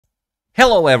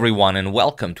Hello everyone and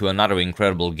welcome to another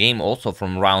incredible game, also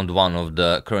from round 1 of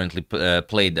the currently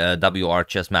played WR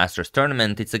Chess Masters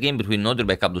tournament. It's a game between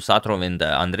Nodirbek, Abdusattorov and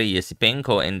Andrey,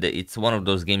 Esipenko, and it's one of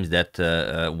those games that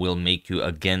will make you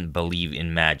again believe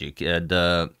in magic.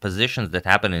 The positions that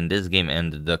happen in this game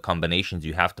and the combinations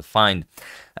you have to find,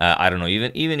 I don't know,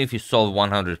 even if you solve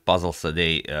 100 puzzles a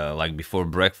day, like before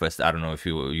breakfast, I don't know if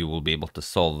you will be able to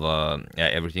solve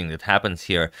everything that happens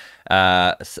here.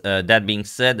 That being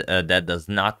said, that does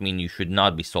not mean you should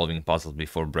not be solving puzzles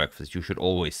before breakfast. You should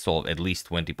always solve at least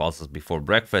 20 puzzles before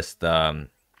breakfast.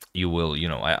 You will,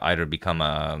 either become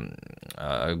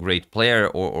a great player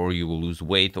or you will lose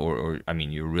weight, or I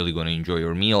mean, you're really going to enjoy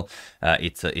your meal.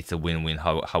 It's a win-win,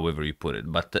 however you put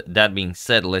it. But that being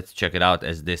said, let's check it out,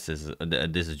 as this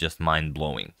is just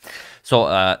mind-blowing. So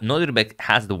Nodirbek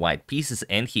has the white pieces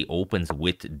and he opens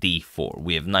with d4.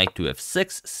 We have knight to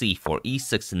f6, c4,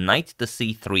 e6, knight to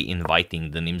c3,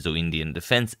 inviting the Nimzo-Indian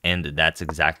defense, and that's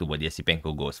exactly what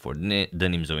Esipenko goes for, the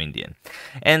Nimzo-Indian.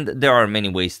 And there are many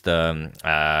ways to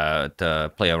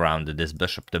play around this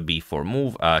bishop to b4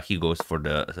 move. He goes for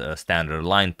the standard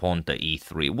line, pawn to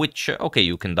e3, which, okay,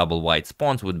 you can double white's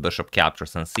pawns with bishop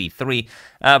captures on c3,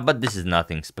 but this is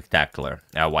nothing spectacular.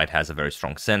 White has a very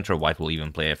strong center. White will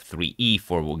even play f3,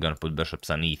 e4. We're gonna put bishops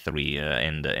on e3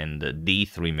 and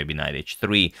d3, maybe knight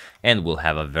h3, and we'll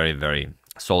have a very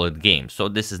solid game. So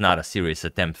this is not a serious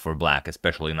attempt for black,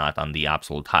 especially not on the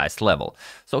absolute highest level.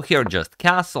 So here just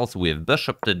castles, we have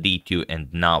bishop to d2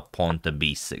 and now pawn to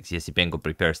b6. Esipenko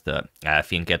prepares to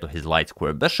fianchetto his light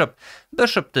square bishop,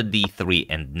 bishop to d3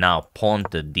 and now pawn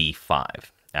to d5.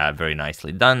 Very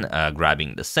nicely done,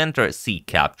 grabbing the center, c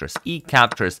captures, e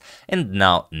captures, and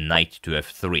now knight to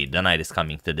f3. The knight is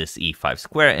coming to this e5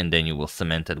 square, and then you will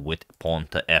cement it with pawn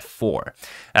to f4.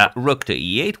 Rook to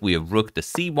e8, we have rook to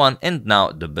c1, and now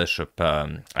the bishop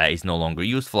is no longer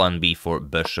useful on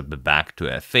b4, bishop back to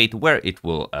f8, where it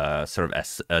will serve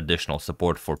as additional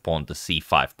support for pawn to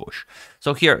c5 push.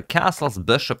 So here, castles,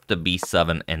 bishop to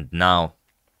b7, and now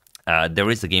there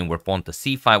is a game where pawn to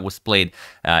c5 was played.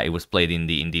 It was played in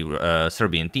the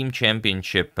Serbian Team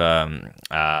Championship in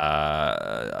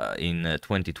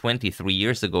 2020, 3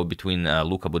 years ago, between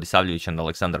Luka Budisavljevic and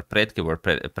Alexander Pretke, where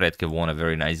Pretke won a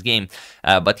very nice game.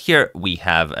 But here we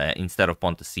have, instead of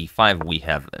pawn to c5, we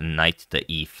have knight to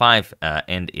e5,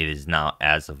 and it is now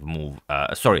as of move.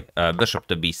 Bishop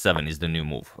to b7 is the new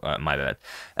move. My bad.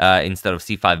 Instead of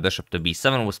c5, bishop to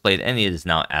b7 was played, and it is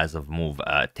now as of move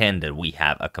 10 that we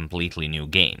have a completely new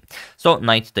game. So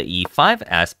knight to e5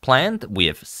 as planned. We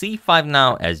have c5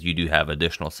 now, as you do have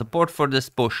additional support for this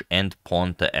push, and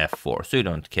pawn to f4. So you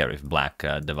don't care if black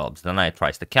develops the knight,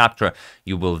 tries to capture.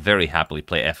 You will very happily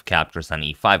play f captures on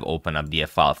e5, open up the f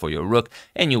file for your rook,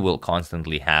 and you will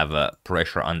constantly have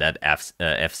pressure on that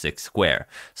f6 square.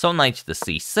 So knight to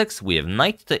c6, we have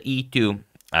knight to e2.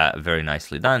 Very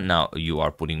nicely done. Now you are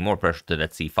putting more pressure to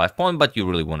that c5 pawn, but you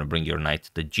really want to bring your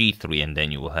knight to g3, and then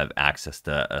you will have access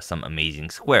to some amazing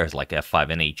squares like f5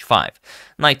 and h5.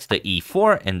 Knight to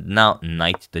e4, and now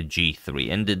knight to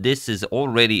g3. And this is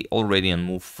already on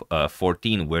move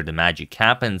 14, where the magic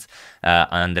happens.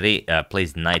 Andrey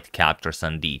plays knight captures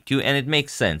on d2, and it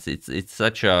makes sense. It's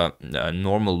such a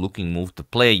normal looking move to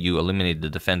play. You eliminate the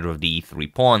defender of the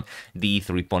e3 pawn. The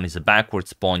e3 pawn is a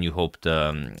backwards pawn. You hope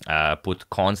to put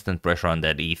constant pressure on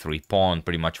that e3 pawn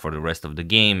pretty much for the rest of the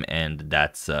game, and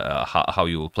that's how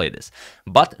you will play this.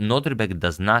 But Nodirbek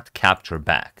does not capture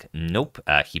back. Nope,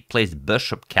 he plays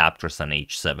bishop captures on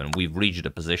h7. We've reached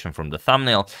the position from the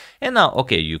thumbnail, and now,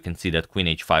 okay, you can see that queen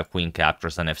h5, queen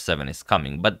captures on f7 is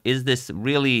coming. But is this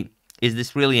really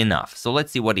enough? So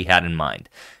let's see what he had in mind.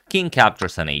 King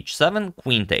captures on h7,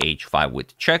 queen to h5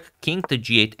 with check, king to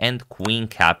g8, and queen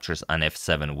captures on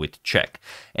f7 with check.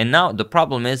 And now the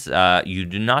problem is you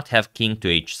do not have king to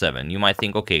h7. You might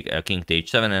think, okay, king to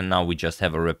h7, and now we just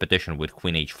have a repetition with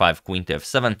queen h5, queen to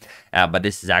f7, but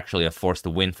this is actually a forced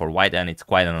win for white, and it's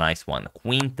quite a nice one.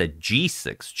 Queen to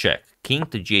g6 check, king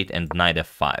to g8, and knight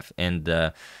f5.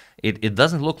 And it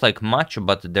doesn't look like much,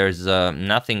 but there's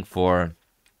nothing for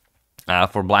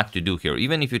black to do here.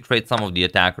 Even if you trade some of the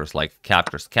attackers, like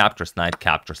captures, knight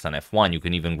captures on f1, you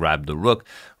can even grab the rook.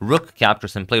 Rook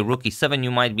captures and play rook e7.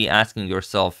 You might be asking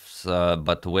yourself,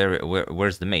 but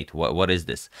where's the mate? What is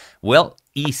this? Well,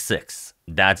 e6.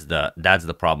 That's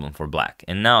the problem for black.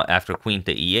 And now after queen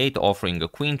to e8, offering a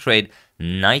queen trade,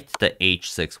 knight to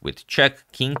h6 with check,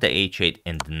 king to h8,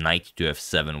 and knight to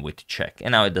f7 with check.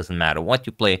 And now it doesn't matter what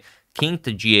you play. king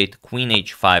to g8, queen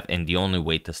h5, and the only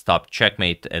way to stop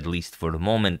checkmate, at least for the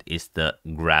moment, is to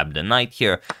grab the knight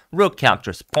here. Rook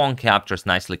captures, pawn captures,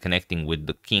 nicely connecting with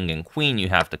the king and queen. You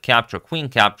have to capture, queen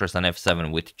captures on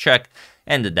f7 with check,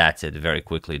 and that's it. Very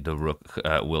quickly the rook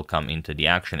will come into the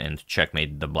action and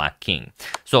checkmate the black king.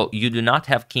 So you do not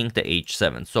have king to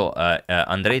h7. So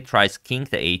Andrey tries king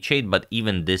to h8, but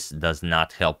even this does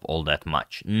not help all that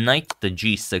much. Knight to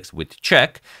g6 with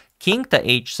check, king to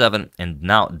h7, and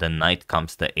now the knight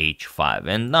comes to h5.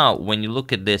 And now when you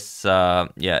look at this, yeah,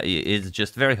 it's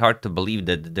just very hard to believe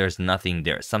that there's nothing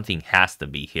there. Something has to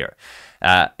be here.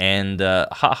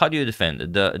 How do you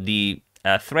defend? The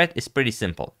threat is pretty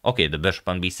simple. Okay, the bishop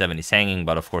on b7 is hanging,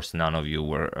 but of course none of you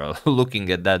were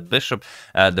looking at that bishop.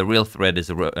 The real threat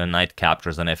is a knight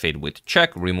captures on f8 with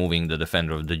check, removing the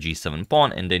defender of the g7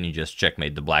 pawn, and then you just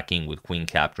checkmate the black king with queen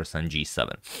captures on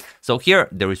g7. So here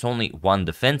there is only one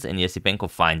defense, and Esipenko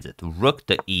finds it. Rook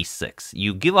to e6.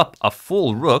 You give up a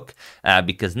full rook,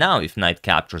 because now if knight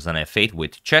captures on f8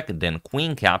 with check, then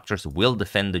queen captures will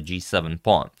defend the g7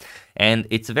 pawn. And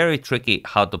it's very tricky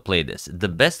how to play this. The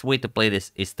best way to play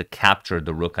this is to capture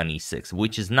the rook on e6,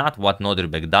 which is not what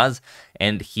Nodirbek does,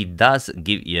 and he does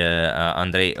give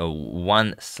Andrey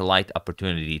one slight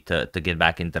opportunity to get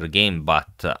back into the game, but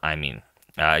I mean,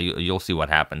 you'll see what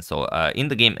happens. So in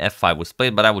the game f5 was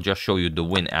played, but I will just show you the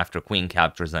win after queen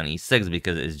captures on e6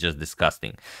 because it's just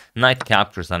disgusting. Knight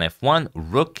captures on f1,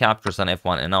 rook captures on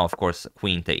f1, and now of course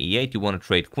queen to e8. You want to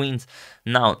trade queens.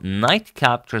 Now knight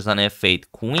captures on f8,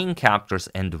 queen captures,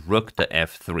 and rook to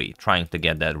f3, trying to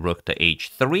get that rook to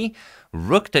h3.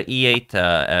 Rook to e8,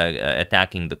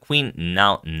 attacking the queen.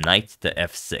 Now knight to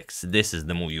f6. This is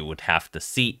the move you would have to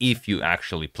see if you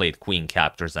actually played queen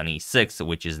captures on e6,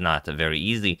 which is not very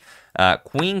easy.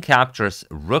 Queen captures,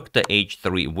 rook to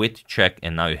h3 with check,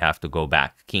 and now you have to go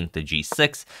back. King to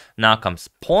g6. Now comes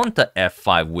pawn to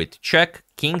f5 with check,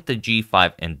 king to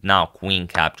g5, and now queen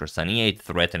captures on e8,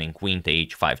 threatening queen to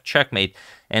h5 checkmate,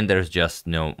 and there's just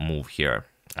no move here.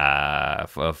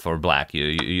 For black,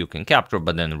 you can capture,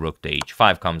 but then rook to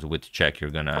h5 comes with check. You're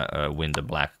gonna win the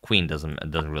black queen. Doesn't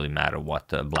really matter what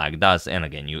black does, and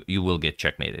again you will get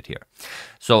checkmated here.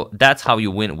 So that's how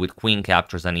you win with queen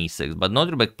captures on e6. But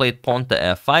Nodirbek played pawn to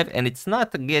f5, and it's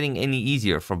not getting any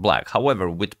easier for black. However,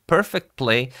 with perfect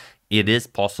play, it is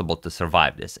possible to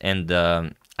survive this. And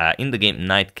in the game,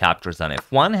 knight captures on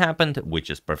f1 happened, which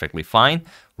is perfectly fine.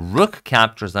 Rook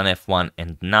captures on f1,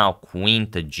 and now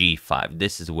queen to g5.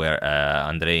 This is where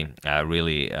Andrey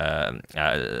really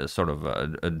sort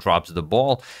of drops the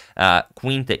ball.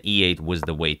 Queen to e8 was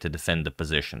the way to defend the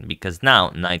position, because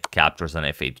now knight captures on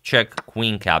f8 check,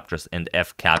 queen captures, and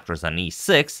f captures on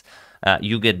e6.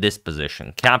 You get this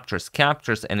position,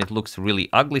 captures, and it looks really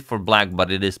ugly for black,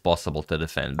 but it is possible to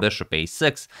defend. Bishop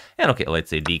a6, and okay,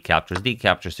 let's say d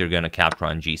captures, you're going to capture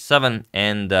on g7,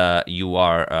 and you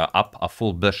are up a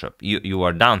full bishop. You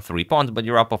are down 3 pawns, but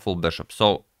you're up a full bishop,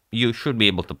 so you should be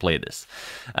able to play this.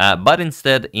 But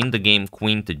instead, in the game,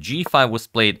 queen to g5 was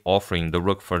played, offering the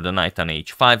rook for the knight on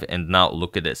h5, and now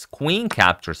look at this. Queen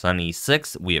captures on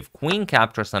e6, we have queen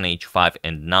captures on h5,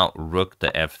 and now rook to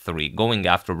f3, going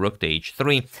after rook to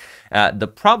h3. The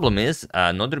problem is,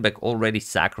 Nodirbek already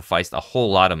sacrificed a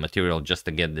whole lot of material just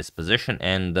to get this position,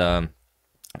 and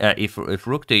if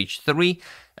rook to h3,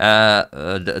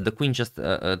 the queen just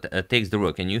takes the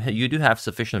rook, and you do have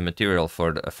sufficient material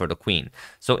for the queen.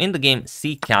 So in the game,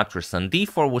 c captures on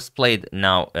d4 was played.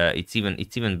 Now it's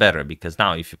even better, because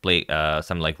now if you play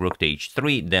something like rook to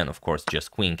h3, then of course just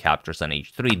queen captures on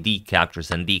h3, d captures,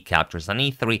 and d captures on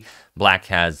e3. Black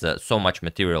has so much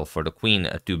material for the queen,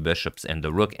 2 bishops and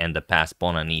the rook, and the pass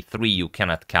pawn on e3. You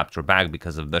cannot capture back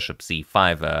because of bishop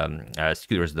c5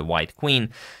 skewers the white queen.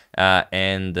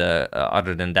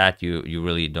 Other than that, you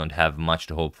really don't have much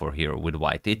to hope for here with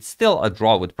white. It's still a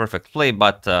draw with perfect play,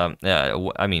 but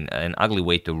I mean, an ugly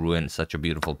way to ruin such a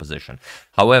beautiful position.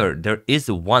 However, there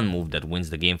is one move that wins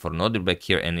the game for Nodirbek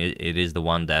here, and it is the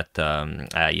one that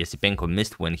Esipenko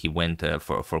missed when he went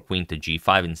for queen to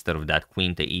g5 instead of that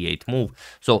queen to e8 move.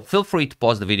 So feel free to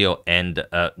pause the video and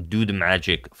do the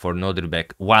magic for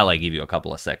Nodirbek while I give you a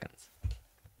couple of seconds.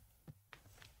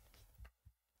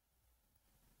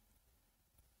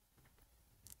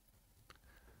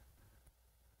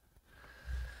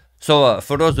 So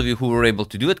for those of you who were able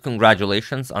to do it,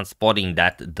 congratulations on spotting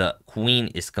that the queen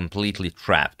is completely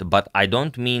trapped. But I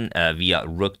don't mean via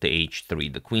rook to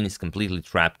h3. The queen is completely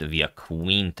trapped via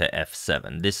queen to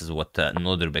f7. This is what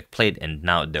Nodirbek played, and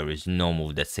now there is no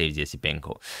move that saves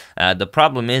Esipenko. The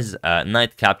problem is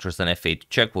knight captures on f8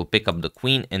 check will pick up the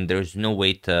queen, and there's no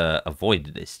way to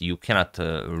avoid this. You cannot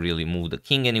really move the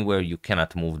king anywhere. You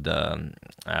cannot move the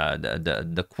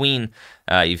the queen.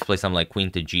 If you play something like queen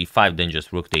to g5, then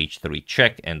just rook to h3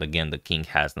 check, and again the king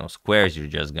has no squares. You're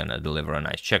just gonna deliver a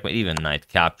nice checkmate. Even knight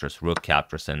captures, rook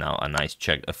captures, and now a nice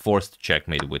check, a forced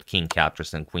checkmate with king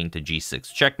captures and queen to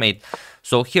g6 checkmate.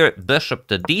 So here bishop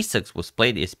to d6 was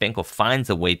played. Esipenko finds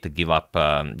a way to give up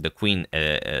the queen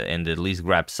and at least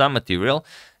grab some material,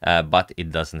 but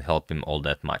it doesn't help him all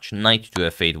that much. Knight to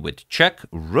f8 with check,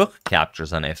 rook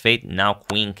captures on f8, now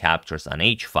queen captures on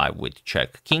h5 with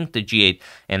check, king to g8,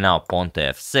 and now pawn to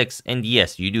f6. And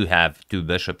yes, you do have two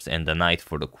bishops and a knight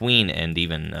for the queen, and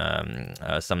even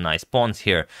some nice pawns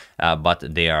here, but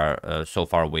they are so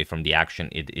far away from the action,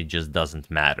 it just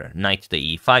doesn't matter. Knight to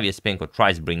e5, Esipenko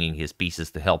tries bringing his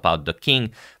pieces to help out the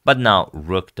king, but now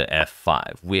rook to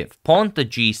f5. We have pawn to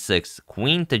g6,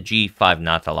 queen to g5,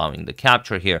 not allowing the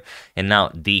capture here, and now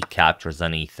d captures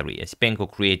on e3. Esipenko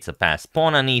creates a passed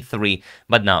pawn on e3,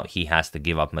 but now he has to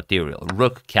give up material.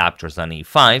 Rook captures on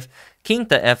e5. King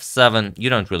to f7, you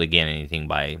don't really gain anything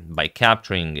by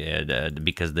capturing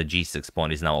because the g6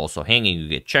 pawn is now also hanging. You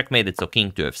get checkmated, so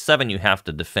king to f7, you have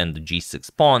to defend the g6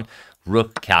 pawn.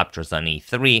 Rook captures on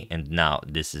e3, and now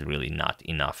this is really not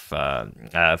enough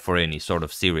for any sort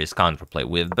of serious counterplay.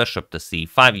 With bishop to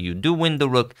c5, you do win the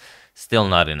rook, still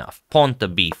not enough. Pawn to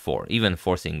b4, even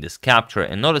forcing this capture.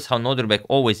 And notice how Nodirbek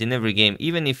always in every game,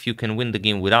 even if you can win the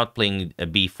game without playing a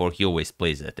b4, he always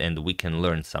plays it, and we can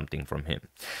learn something from him.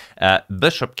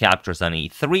 Bishop captures on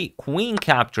e3, queen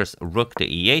captures, rook to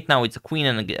e8. Now it's a queen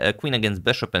against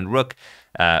bishop and rook,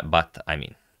 but I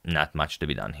mean, not much to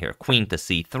be done here. Queen to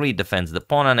c3 defends the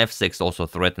pawn on f6, also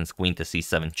threatens queen to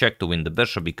c7 check to win the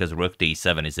bishop because rook to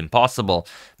e7 is impossible.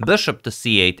 Bishop to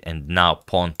c8, and now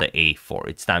pawn to a4.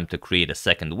 It's time to create a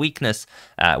second weakness.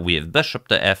 We have bishop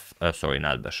to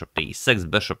not bishop to e6,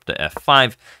 bishop to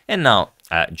f5, and now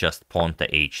just pawn to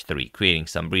h3, creating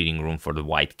some breathing room for the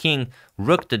white king.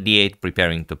 Rook to d8,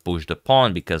 preparing to push the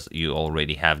pawn because you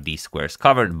already have these squares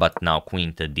covered, but now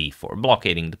queen to d4,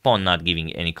 blockading the pawn, not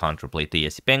giving any counterplay to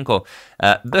Esipenko.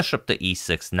 Bishop to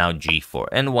e6, now g4,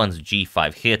 and once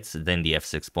g5 hits, then the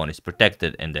f6 pawn is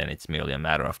protected, and then it's merely a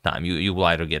matter of time. You will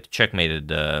either get checkmated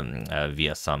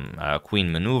via some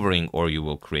queen maneuvering, or you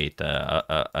will create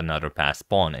another passed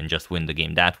pawn and just win the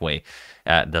game that way.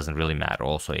 Doesn't really matter.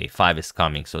 Also, a5 is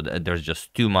coming, so there's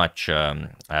just too much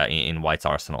in white's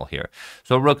arsenal here.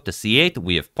 So rook to c8,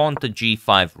 we have pawn to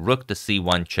g5, rook to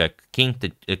c1 check, king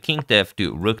to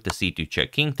f2, rook to c2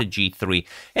 check, king to g3,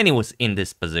 and it was in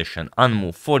this position on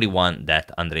move 41 that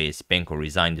Andrey Esipenko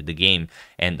resigned the game,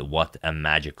 and what a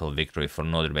magical victory for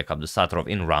Nodirbek Abdusattorov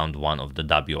in round 1 of the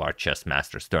WR Chess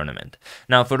Masters tournament.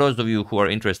 Now, for those of you who are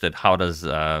interested, how does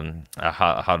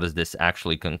this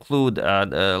actually conclude?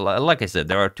 Like I said,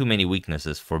 there are too many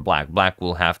weaknesses for black. Black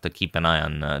will have to keep an eye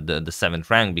on the 7th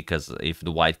rank, because if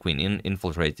the white queen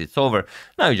infiltrates, it's over.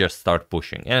 Now you just start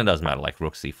pushing, and it doesn't matter, like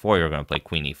rook c4, you're going to play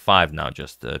queen e5, now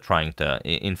just trying to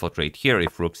infiltrate here.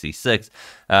 If rook c6,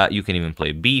 you can even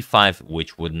play b5,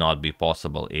 which would not be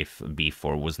possible if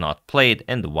b4 was not played,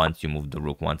 and once you move the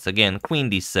rook once again, queen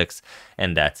d6,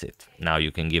 and that's it. Now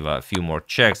you can give a few more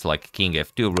checks, like king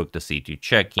f2, rook to c2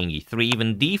 check, king e3,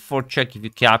 even d4 check. If you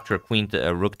capture queen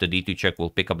to rook to d2 check, will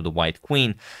pick up the white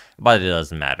queen, but it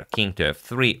doesn't matter. King to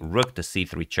f3, rook to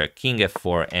c3 check, king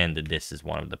f4, and this is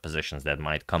one of the positions that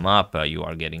might come up. You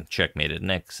are getting checkmated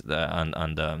next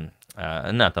on the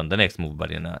not on the next move, but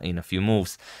in a few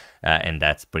moves, and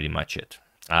that's pretty much it.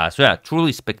 So yeah,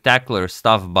 truly spectacular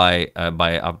stuff by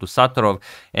Abdusattorov,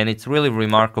 and it's really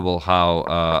remarkable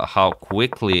how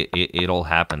quickly it all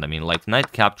happened. I mean, like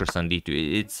knight captures on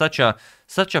d2, it's such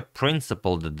a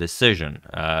principled decision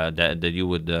that you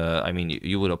would I mean,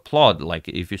 you would applaud. Like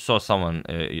if you saw someone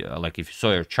like if you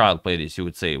saw your child play this, you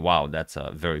would say, wow, that's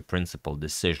a very principled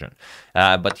decision.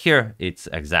 But here it's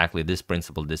exactly this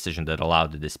principled decision that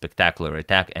allowed this spectacular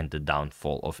attack and the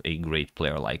downfall of a great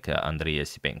player like Andrey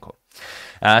Esipenko.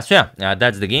 So yeah,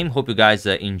 that's the game. Hope you guys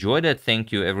enjoyed it.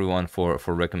 Thank you everyone for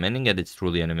recommending it. It's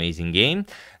truly an amazing game.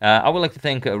 I would like to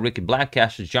thank Ricky Black,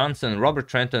 Cassius Johnson, Robert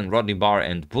Trenton, Rodney Barr,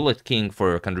 and Bullet King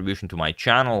for your contribution to my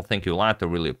channel. Thank you a lot. I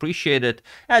really appreciate it.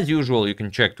 As usual, you can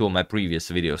check 2 of my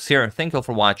previous videos here. Thank you all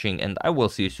for watching, and I will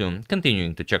see you soon,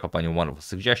 continuing to check up on your wonderful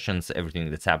suggestions, everything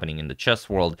that's happening in the chess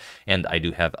world. And I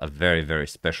do have a very, very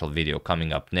special video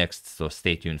coming up next, so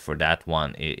stay tuned for that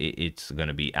one. It's going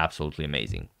to be absolutely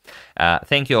amazing.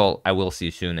 Thank you all. I will see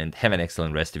you soon, and have an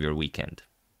excellent rest of your weekend.